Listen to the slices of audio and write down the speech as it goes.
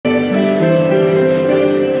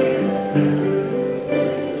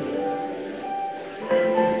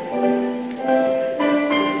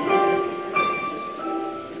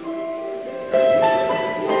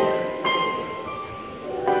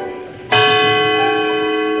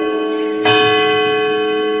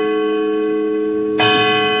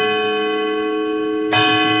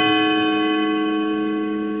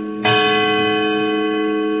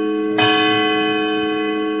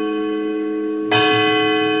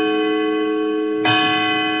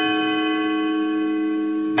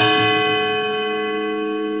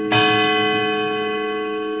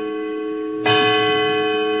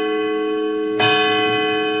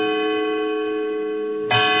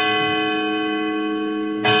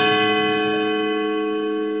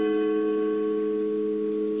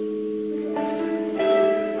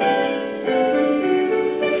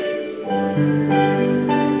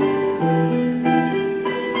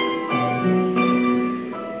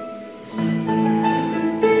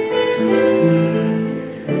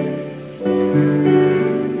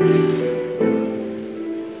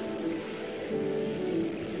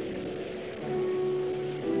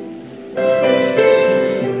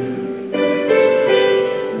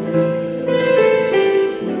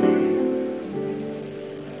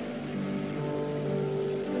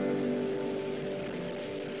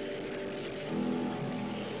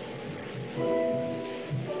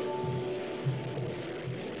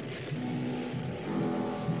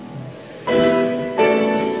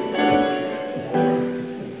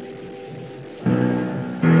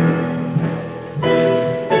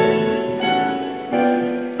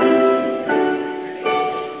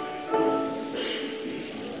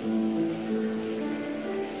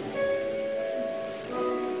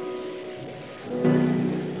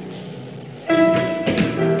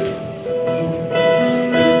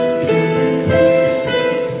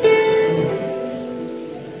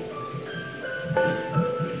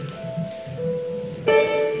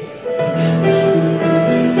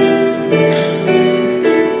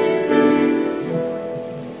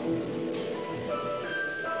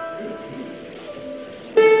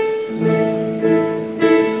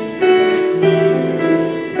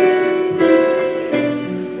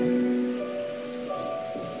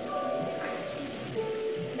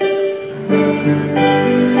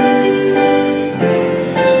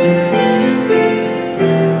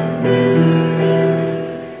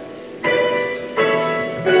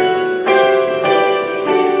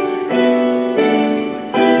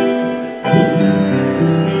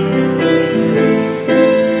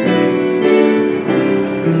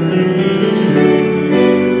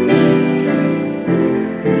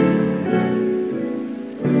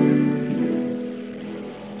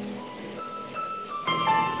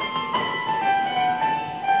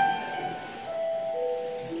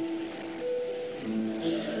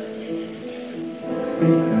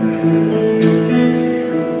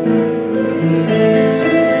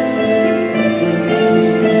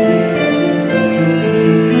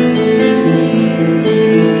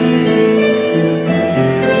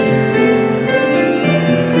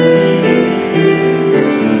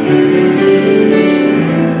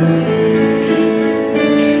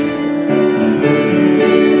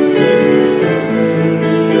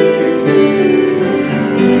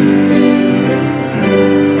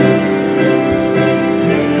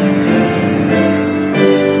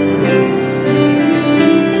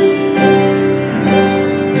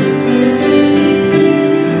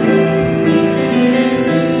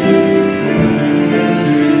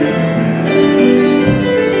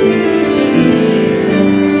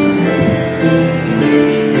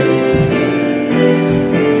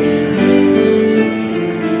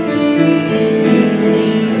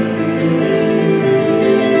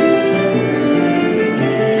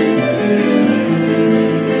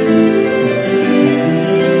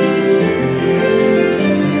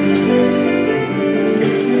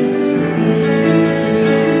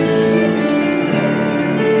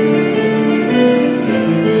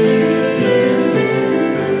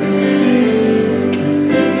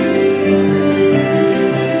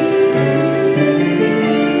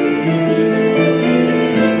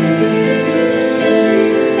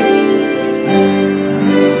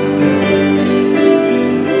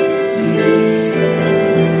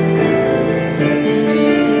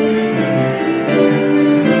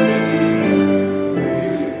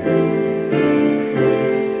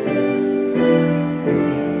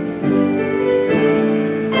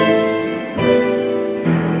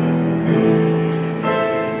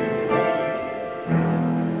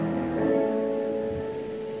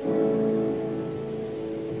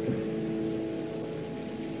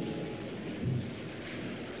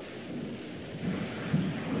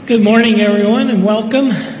Good morning, everyone, and welcome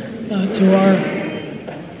to our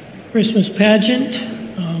Christmas pageant.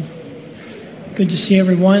 Good to see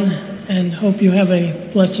everyone, and hope you have a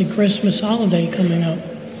blessed Christmas holiday coming up.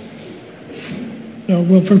 So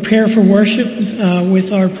we'll prepare for worship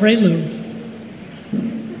with our prelude.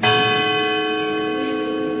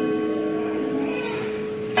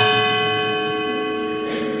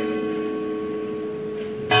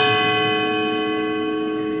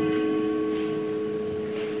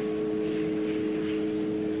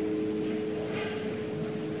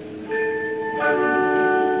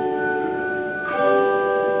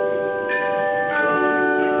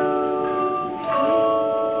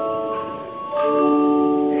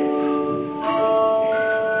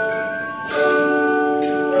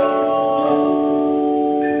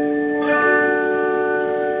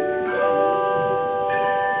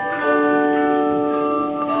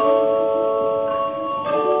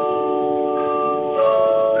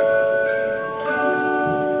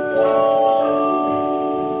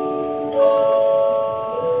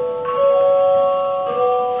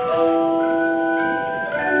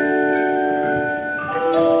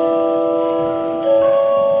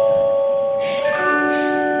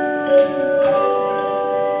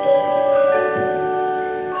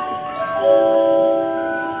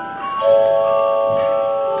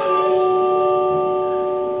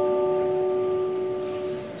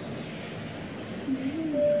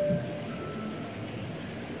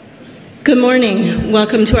 Good morning.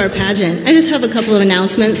 Welcome to our pageant. I just have a couple of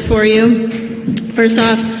announcements for you. First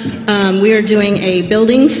off, we are doing a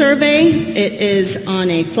building survey. It is on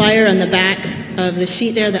a flyer on the back of the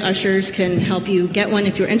sheet there. The ushers can help you get one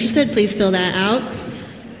if you're interested. Please fill that out.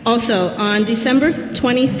 Also, on December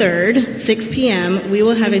 23rd, 6 p.m., we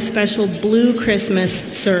will have a special Blue Christmas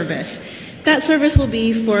service. That service will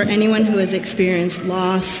be for anyone who has experienced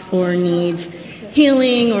loss or needs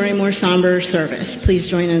healing or a more somber service. Please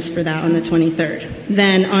join us for that on the 23rd.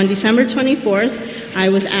 Then on December 24th, I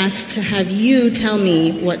was asked to have you tell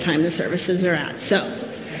me what time the services are at. So,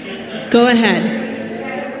 go ahead.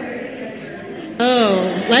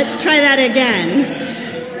 Oh, let's try that again.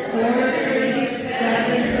 4:30,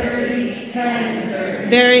 7:30, 10:30.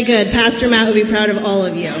 Very good. Pastor Matt would be proud of all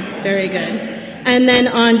of you. Very good. And then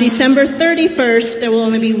on December 31st, there will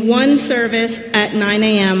only be one service at 9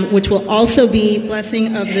 a.m., which will also be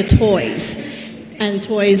blessing of the toys, and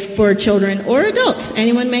toys for children or adults.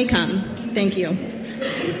 Anyone may come. Thank you.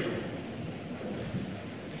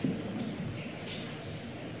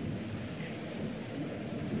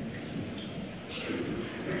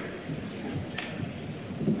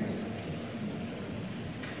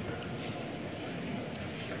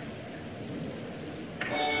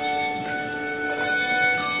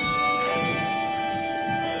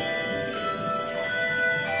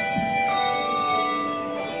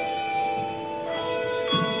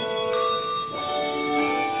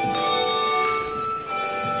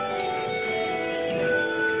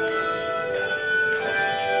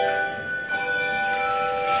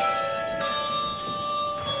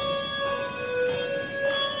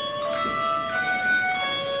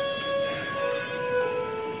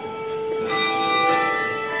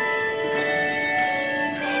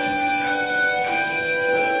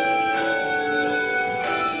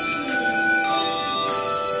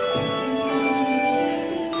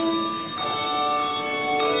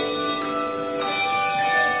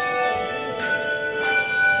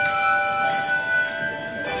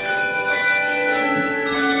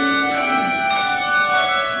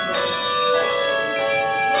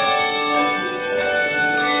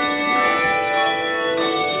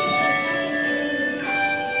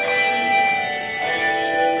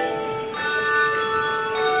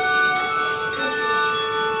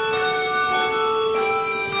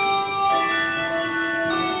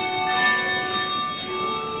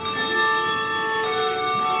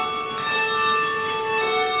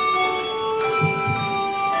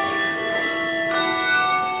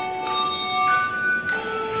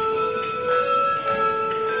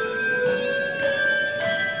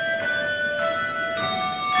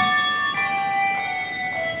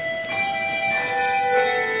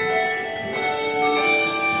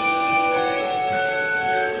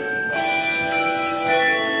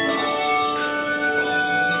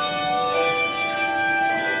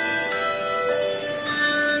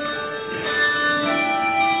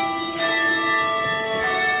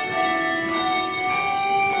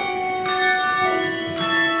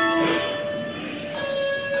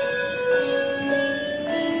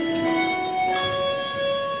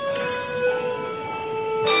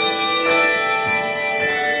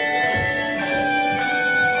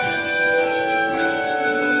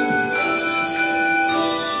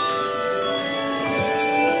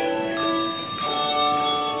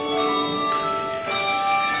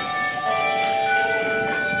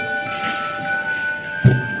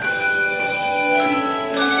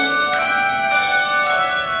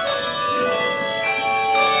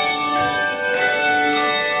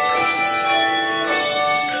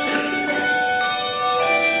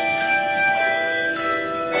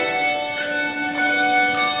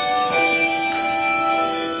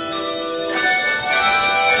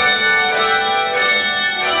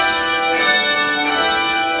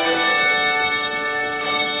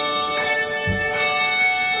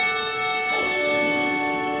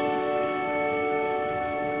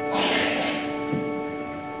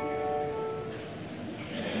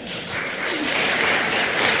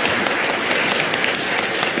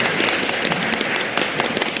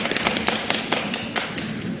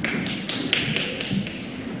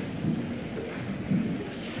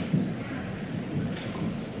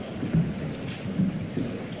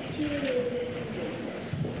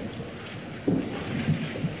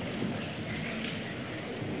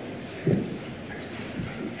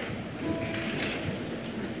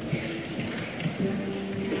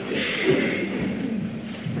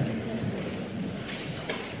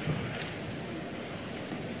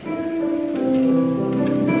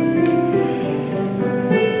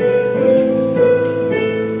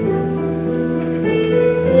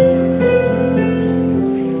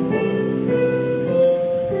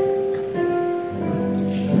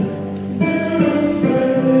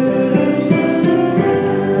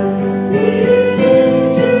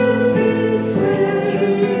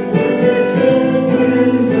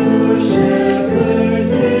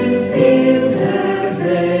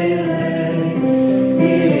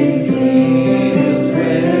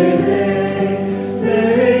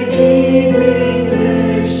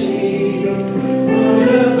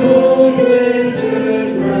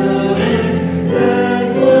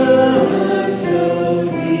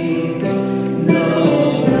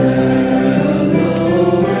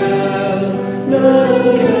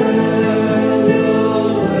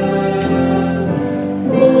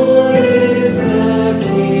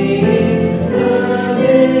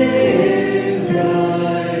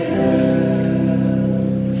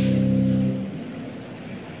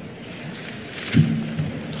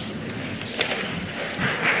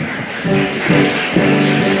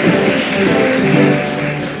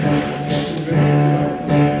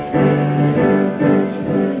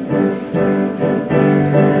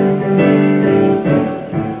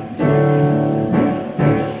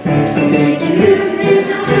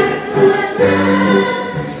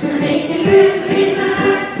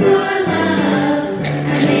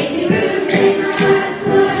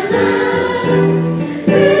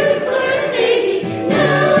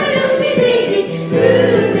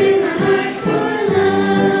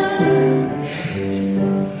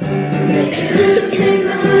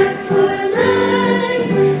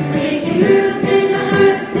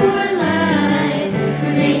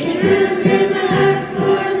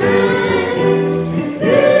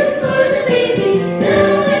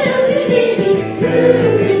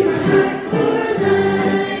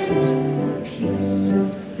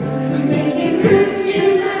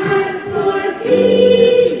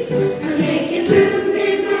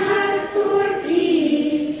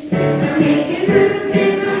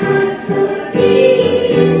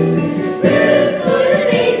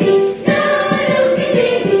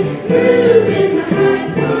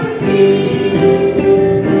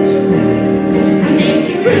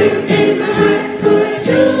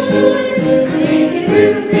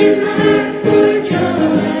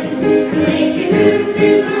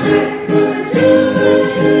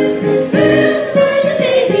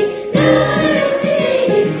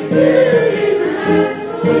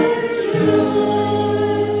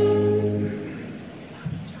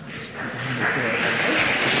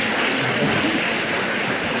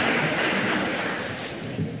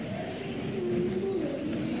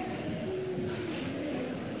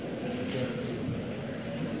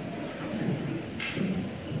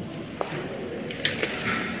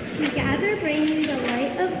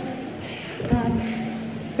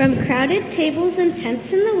 From crowded tables and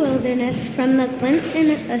tents in the wilderness, from the glint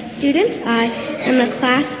in a student's eye and the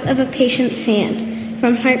clasp of a patient's hand,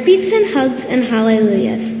 from heartbeats and hugs and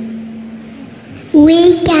hallelujahs.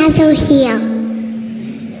 We gather here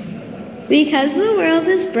because the world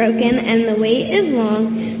is broken and the wait is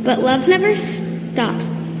long, but love never stops,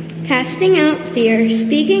 casting out fear,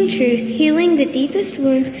 speaking truth, healing the deepest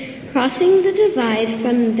wounds, crossing the divide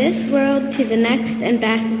from this world to the next and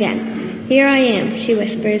back again. Here I am, she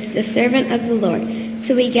whispers, the servant of the Lord.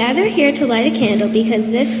 So we gather here to light a candle because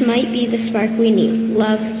this might be the spark we need.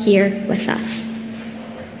 Love here with us.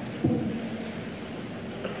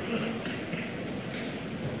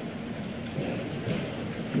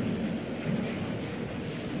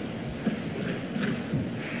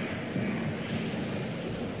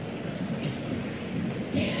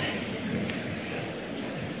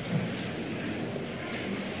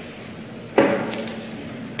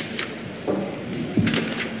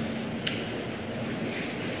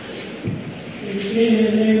 In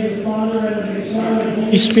the name of the Father, and of the Son, and of the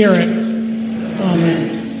Holy Spirit. Amen.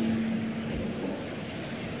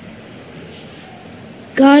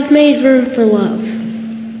 God made room for love.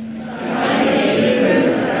 God made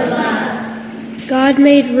room for love. God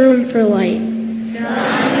made room for light.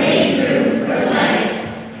 God made room for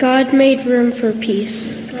light. God made room for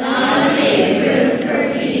peace. God made room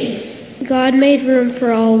for peace. God made room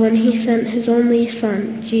for all when he sent his only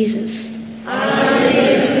Son, Jesus.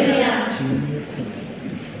 Alleluia.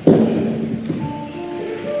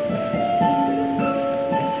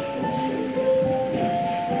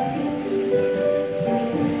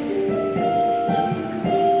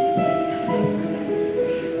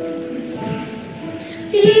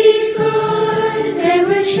 Before there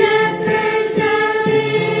were shepherds out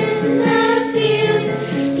in the field,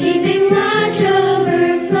 keeping watch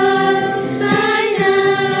over flocks by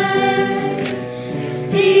night.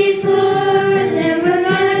 Before there were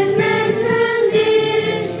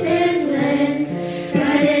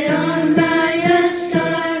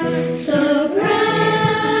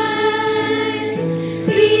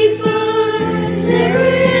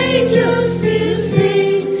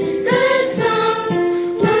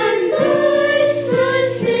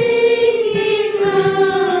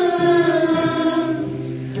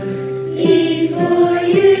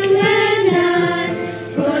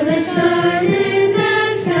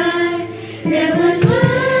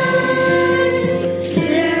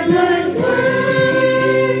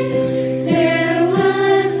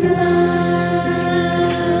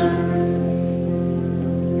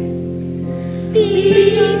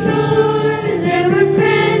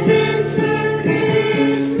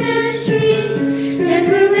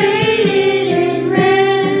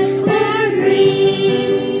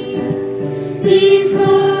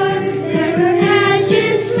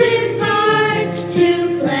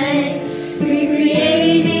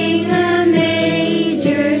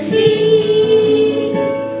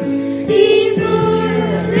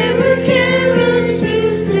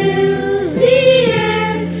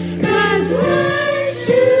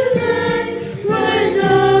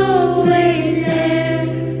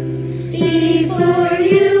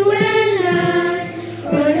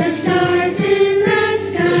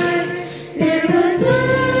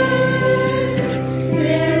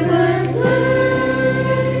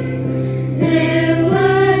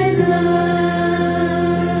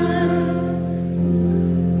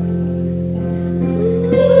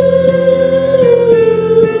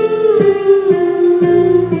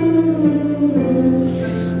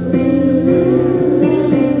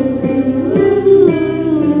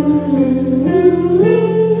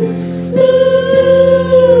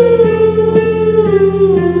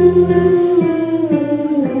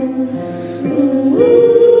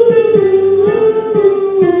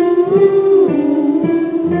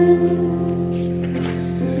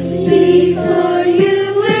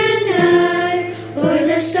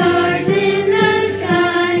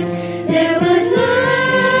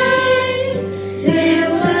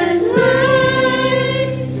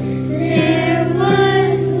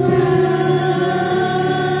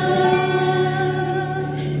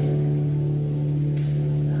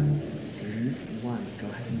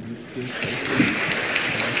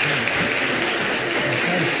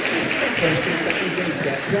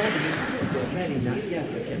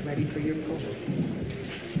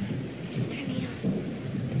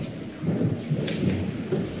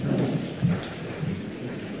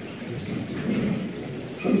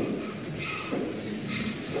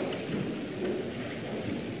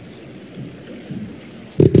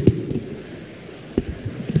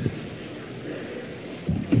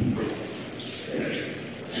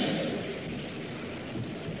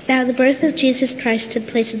how the birth of Jesus Christ took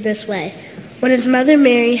place in this way. When his mother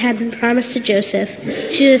Mary had been promised to Joseph,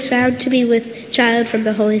 she was found to be with child from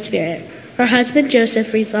the Holy Spirit. Her husband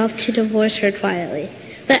Joseph resolved to divorce her quietly.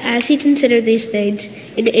 But as he considered these things,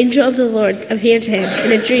 an angel of the Lord appeared to him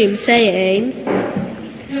in a dream, saying,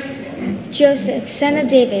 Joseph, son of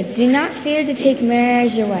David, do not fear to take Mary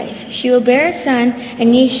as your wife. She will bear a son,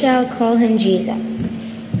 and you shall call him Jesus.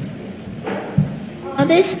 All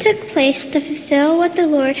this took place to fulfill what the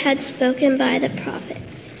Lord had spoken by the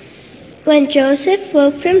prophets. When Joseph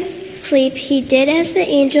woke from sleep, he did as the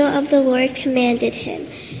angel of the Lord commanded him.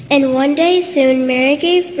 And one day soon Mary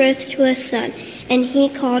gave birth to a son, and he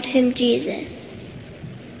called him Jesus.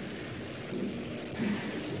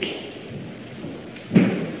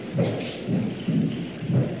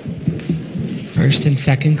 First and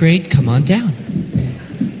second grade, come on down.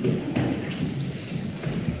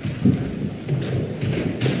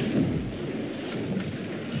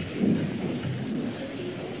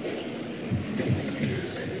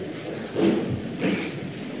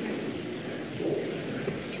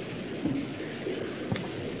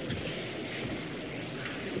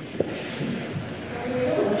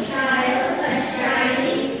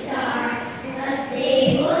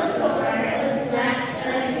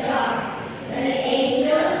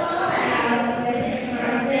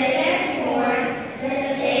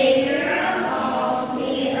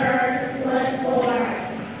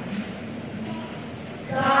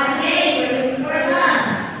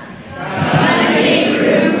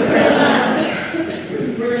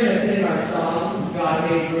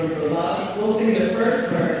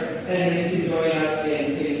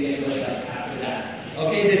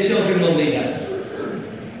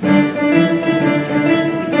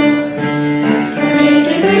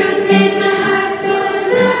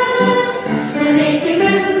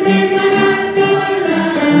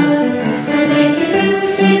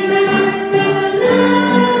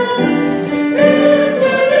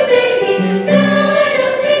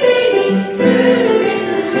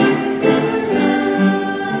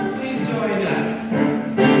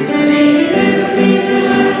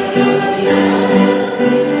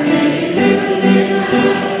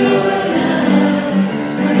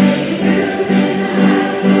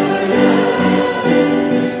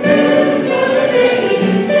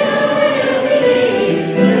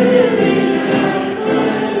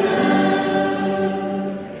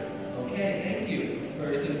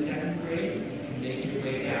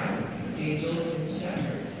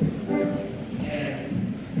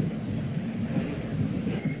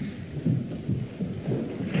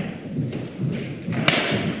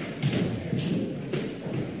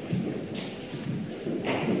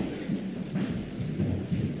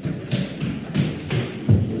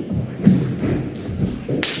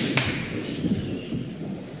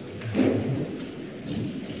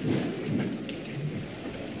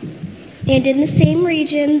 And in the same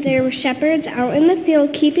region there were shepherds out in the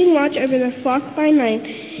field keeping watch over the flock by night.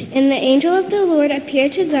 And the angel of the Lord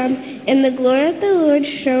appeared to them, and the glory of the Lord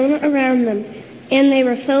shone around them. And they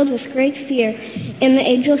were filled with great fear. And the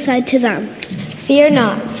angel said to them, Fear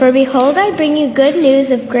not, for behold, I bring you good news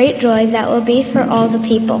of great joy that will be for all the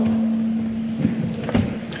people.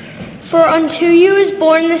 For unto you is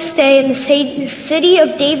born this day in the city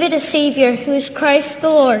of David a Savior, who is Christ the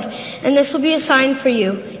Lord. And this will be a sign for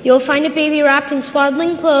you. You will find a baby wrapped in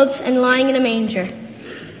swaddling clothes and lying in a manger.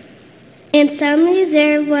 And suddenly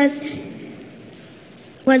there was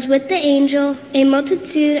with the angel a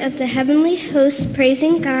multitude of the heavenly hosts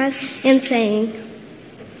praising God and saying,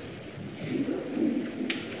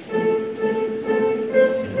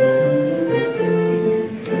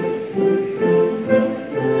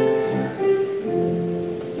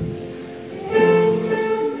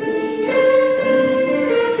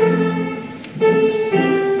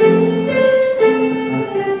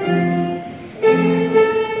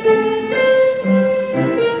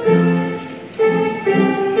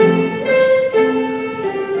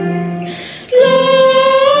 Glory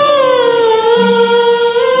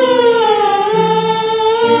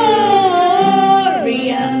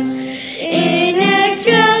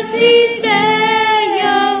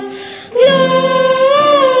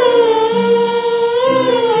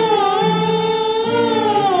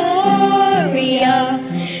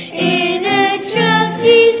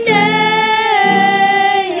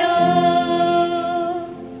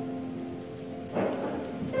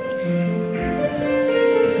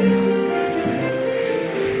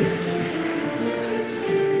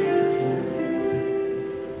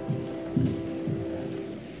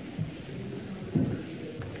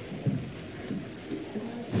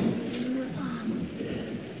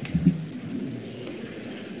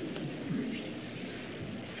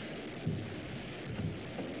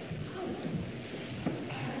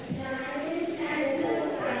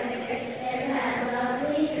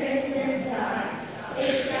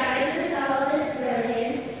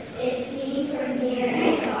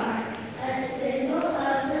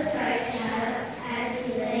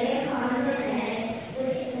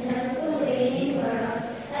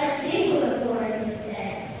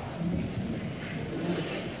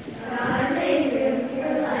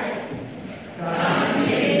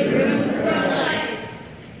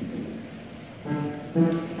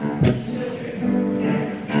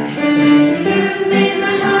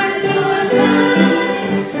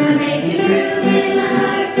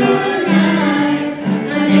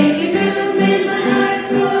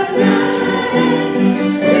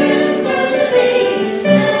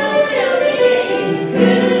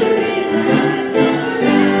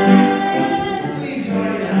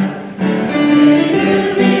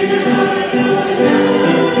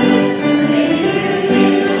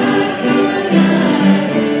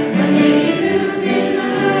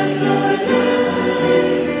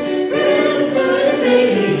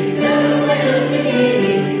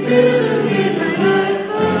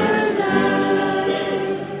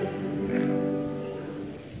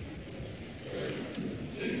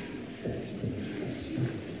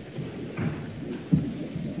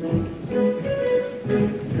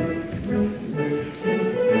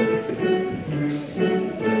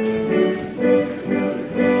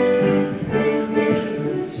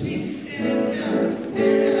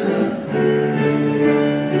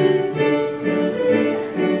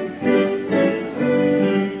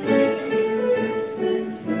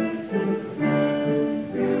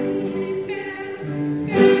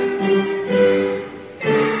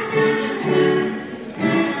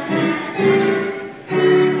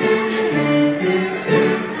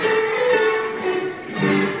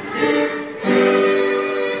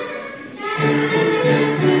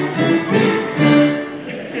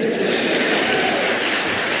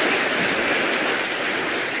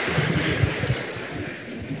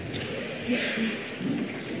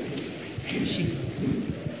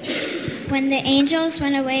When the angels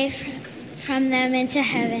went away from them into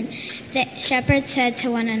heaven, the shepherds said to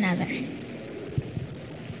one another,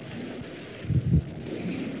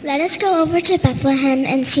 "Let us go over to Bethlehem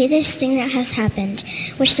and see this thing that has happened,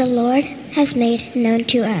 which the Lord has made known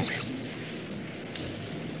to us."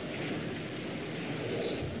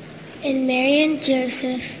 And Mary and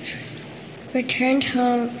Joseph returned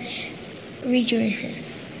home rejoicing.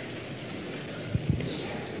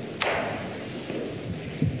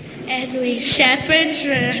 And we shepherds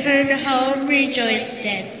returned home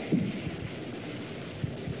rejoicing.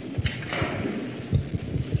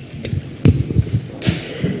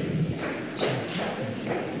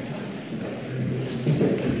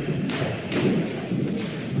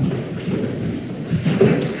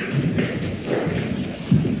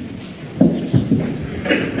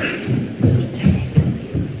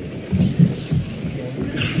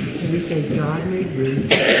 Can we say God made room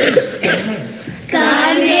for peace? Go ahead.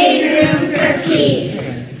 God made room for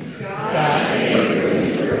peace. God made room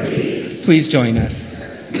for peace. Please join us.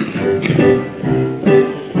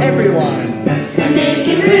 Everyone. I'm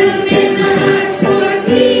making room in my heart for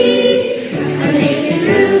peace. I'm making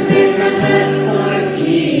room in my heart for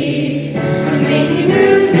peace. I'm making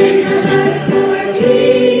room in my heart for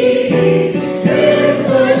peace. Room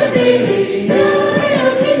for the baby, Lord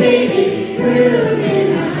help me baby. Room in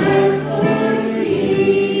my heart for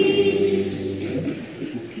peace.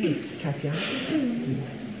 Katya.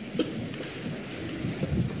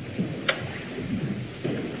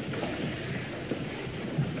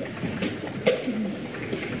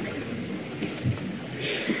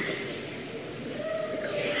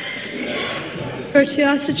 For to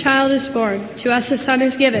us a child is born, to us a son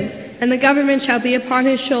is given, and the government shall be upon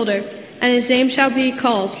his shoulder, and his name shall be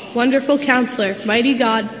called Wonderful Counselor, Mighty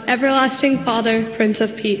God, Everlasting Father, Prince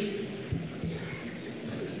of Peace.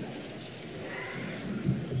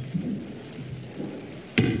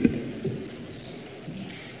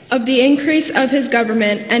 Of the increase of his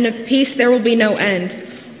government and of peace there will be no end,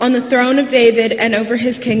 on the throne of David and over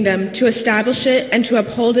his kingdom, to establish it and to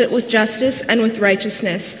uphold it with justice and with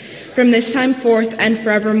righteousness, from this time forth and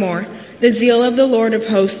forevermore. The zeal of the Lord of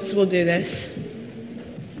hosts will do this.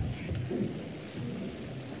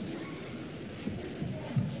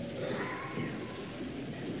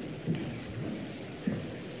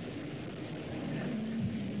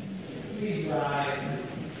 Please rise.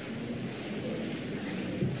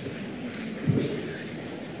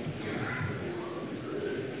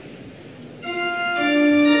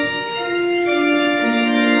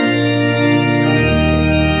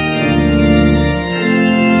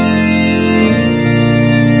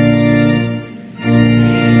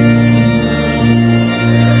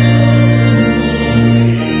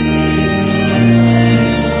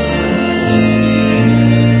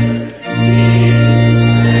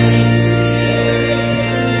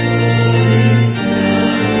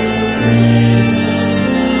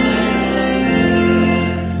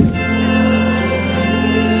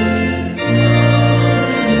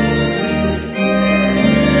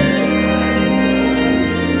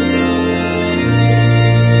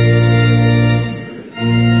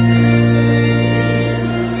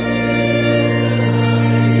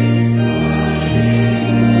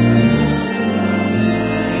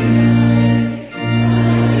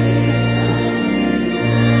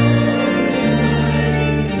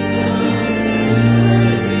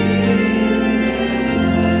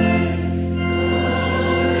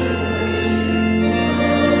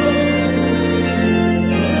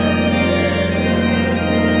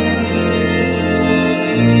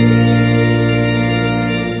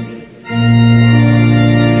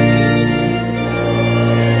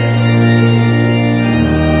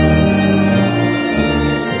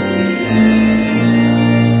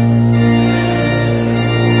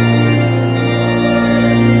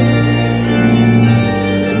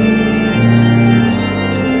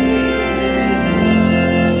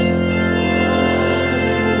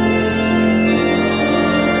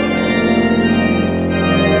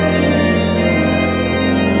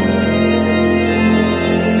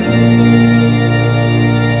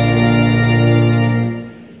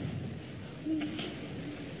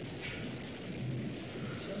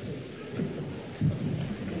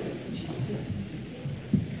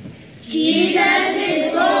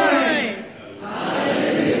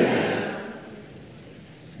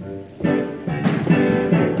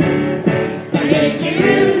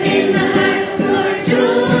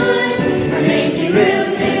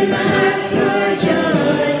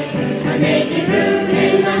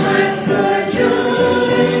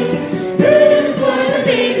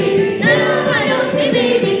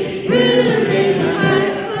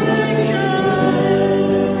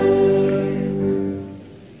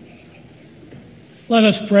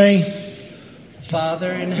 Let us pray.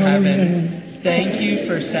 Father in heaven, thank you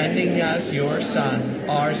for sending us your Son,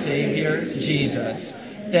 our Savior, Jesus.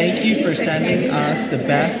 Thank you for sending us the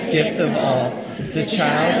best gift of all, the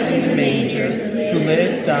child in the manger, who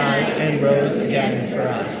lived, died, and rose again for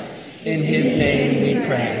us. In his name we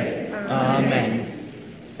pray. Amen.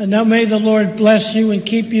 And now may the Lord bless you and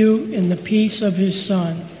keep you in the peace of his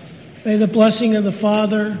Son. May the blessing of the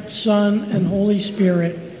Father, Son, and Holy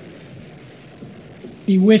Spirit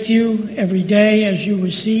be with you every day as you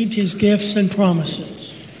receive his gifts and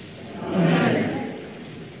promises. Amen.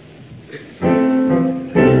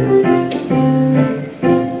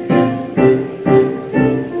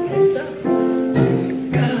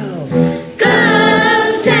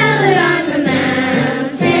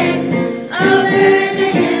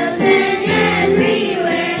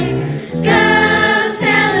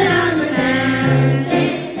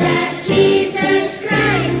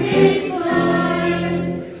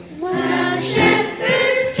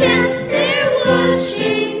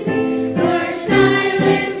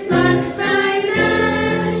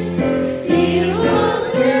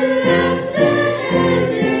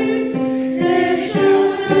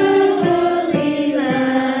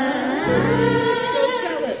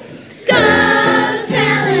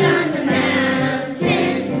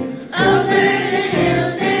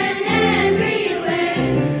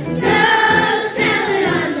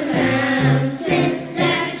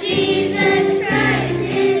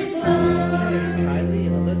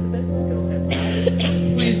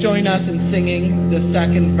 Join us in singing the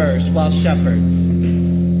second verse while shepherds.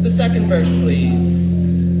 The second verse, please.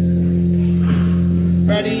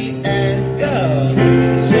 Ready and go.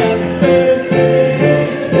 Shepherds.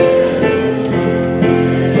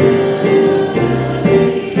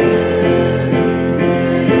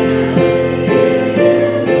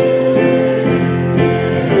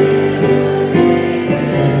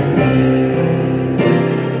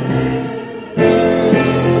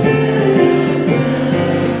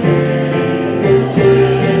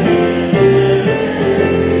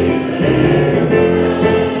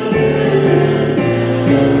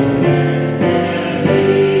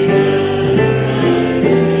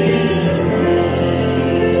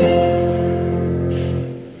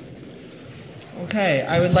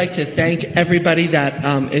 I would like to thank everybody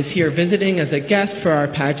that is here visiting as a guest for our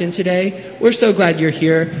pageant today. We're so glad you're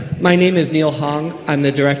here. My name is Neil Hong. I'm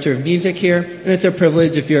the director of music here, and it's a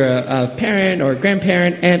privilege if you're a parent or a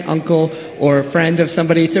grandparent, aunt, uncle, or a friend of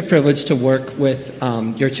somebody. It's a privilege to work with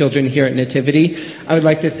your children here at Nativity. I would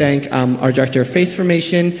like to thank our director of faith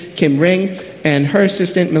formation, Kim Ring, and her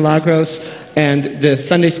assistant, Milagros, and the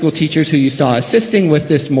Sunday school teachers who you saw assisting with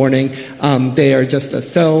this morning. They are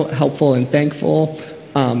just so helpful and thankful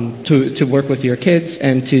to work with your kids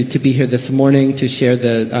and to be here this morning to share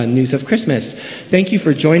the news of Christmas. Thank you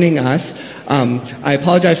for joining us. I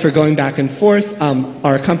apologize for going back and forth.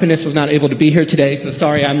 Our accompanist was not able to be here today, so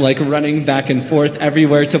sorry I'm like running back and forth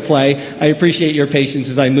everywhere to play. I appreciate your patience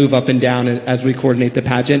as I move up and down as we coordinate the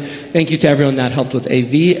pageant. Thank you to everyone that helped with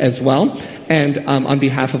AV as well. And on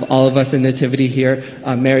behalf of all of us in Nativity here,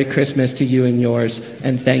 Merry Christmas to you and yours,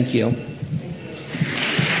 and thank you.